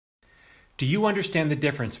Do you understand the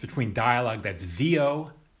difference between dialogue that's VO,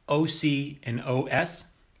 OC, and OS?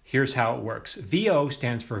 Here's how it works. VO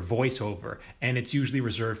stands for voiceover, and it's usually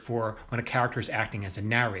reserved for when a character is acting as a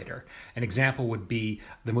narrator. An example would be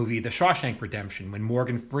the movie The Shawshank Redemption, when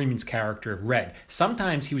Morgan Freeman's character Red.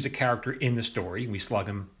 Sometimes he was a character in the story, we slug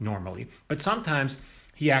him normally, but sometimes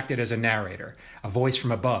he acted as a narrator, a voice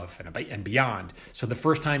from above and beyond. So the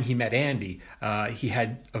first time he met Andy, he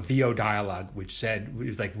had a VO dialogue, which said, it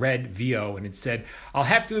was like Red VO, and it said, I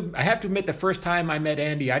have to admit, the first time I met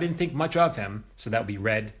Andy, I didn't think much of him. So that would be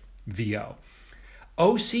Red VO.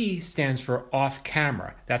 OC stands for off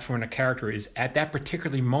camera. That's when a character is at that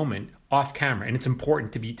particular moment off camera, and it's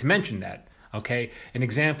important to mention that. Okay, an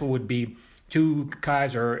example would be two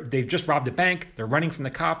guys they've just robbed a bank, they're running from the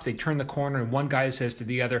cops, they turn the corner, and one guy says to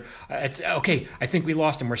the other, it's okay, I think we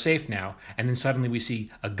lost him, we're safe now. And then suddenly we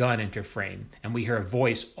see a gun enter frame, and we hear a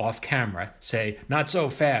voice off camera say, not so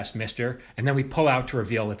fast, mister. And then we pull out to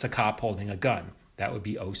reveal it's a cop holding a gun. That would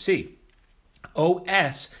be OC.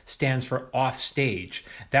 OS stands for off stage.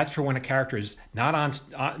 That's for when a character is not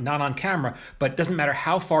on camera, but it doesn't matter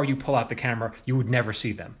how far you pull out the camera, you would never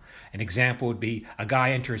see them. An example would be a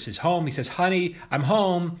guy enters his home, he says, honey, I'm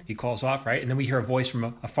home. He calls off, right? And then we hear a voice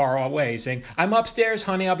from a far away saying, I'm upstairs,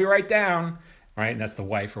 honey, I'll be right down. Right? And that's the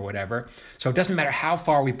wife or whatever. So it doesn't matter how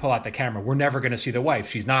far we pull out the camera, we're never going to see the wife.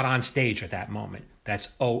 She's not on stage at that moment. That's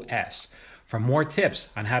OS. For more tips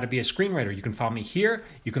on how to be a screenwriter, you can follow me here.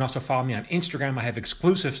 You can also follow me on Instagram. I have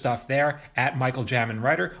exclusive stuff there at Michael Jamin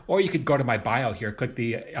Writer, or you could go to my bio here, click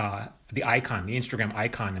the icon, the Instagram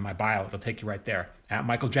icon in my bio. It'll take you right there at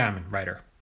Michael Jamin Writer.